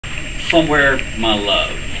somewhere, my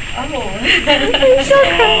love. Oh.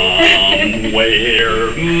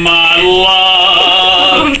 Somewhere, my love.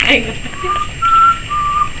 Oh my God.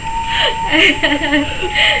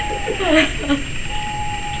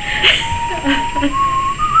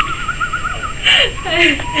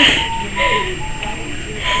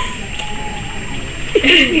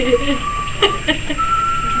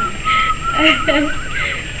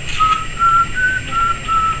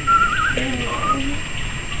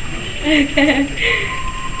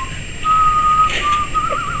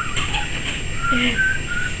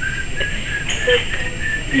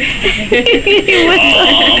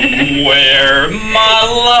 Somewhere, my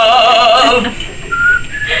love.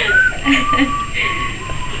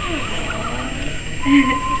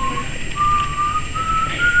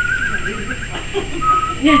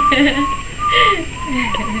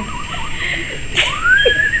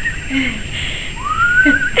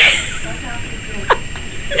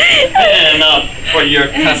 And up for your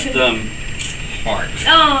custom heart.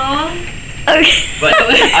 Aww. Okay. But I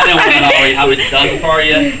didn't want to already have it done for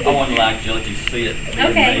you. I wanted to actually let you see it.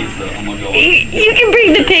 Okay. So I'm gonna go. You can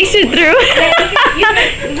bring the patient through.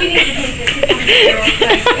 We need to take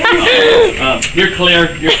this. You're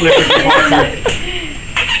clear. You're clear for departure.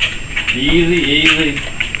 Easy, easy.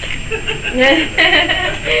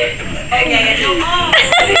 Okay, come on.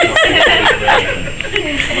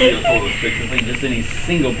 Just any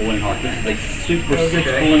single balloon heart. This is a Super 6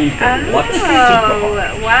 balloon for Lux Super Heart.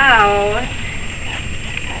 Oh, wow.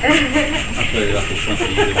 I'll tell you about this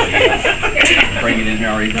something easy way. Bring it in here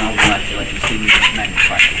already now. We'll actually let you see me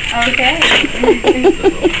manufacture. Okay.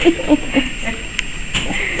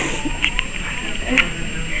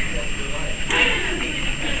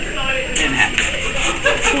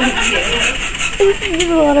 This is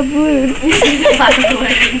a lot of balloons. A lot of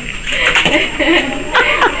balloons.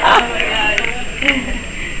 Oh my God.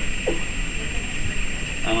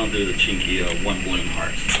 I don't do the chinky one balloon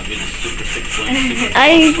hearts. I'll do the Super 6 balloon.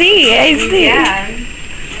 I see. Yeah.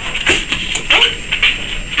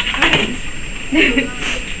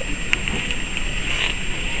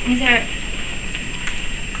 These are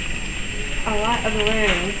a lot of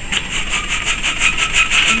balloons.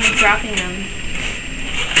 I'm like dropping them.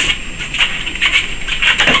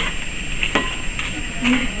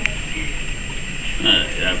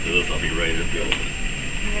 After this, I'll be ready to build it.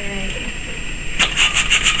 Alright.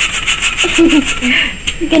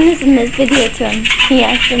 Gonna send this video to him. He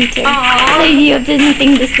asked him to. Aww. So you have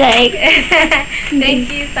anything to say.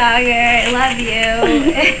 Thank you, Sagar. I love you.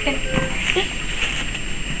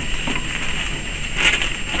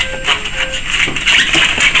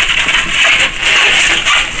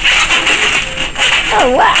 Oh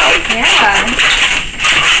wow. Yeah.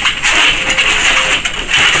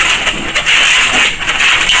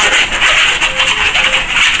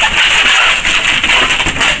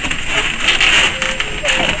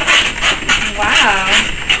 Wow.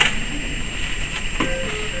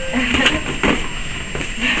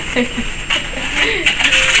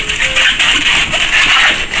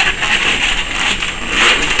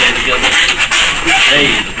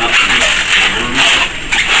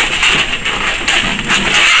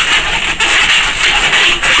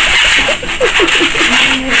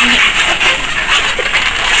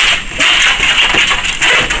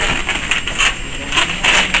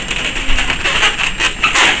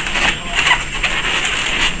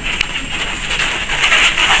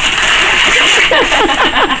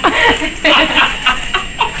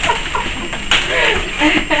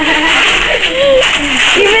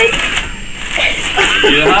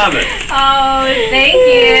 You have it. Oh, thank you.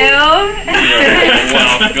 You're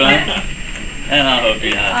welcome. And I hope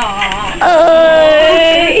you have Aw. Oh.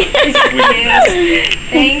 it.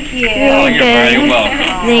 Thank you. Oh, you're very welcome.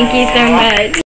 Thank you so much.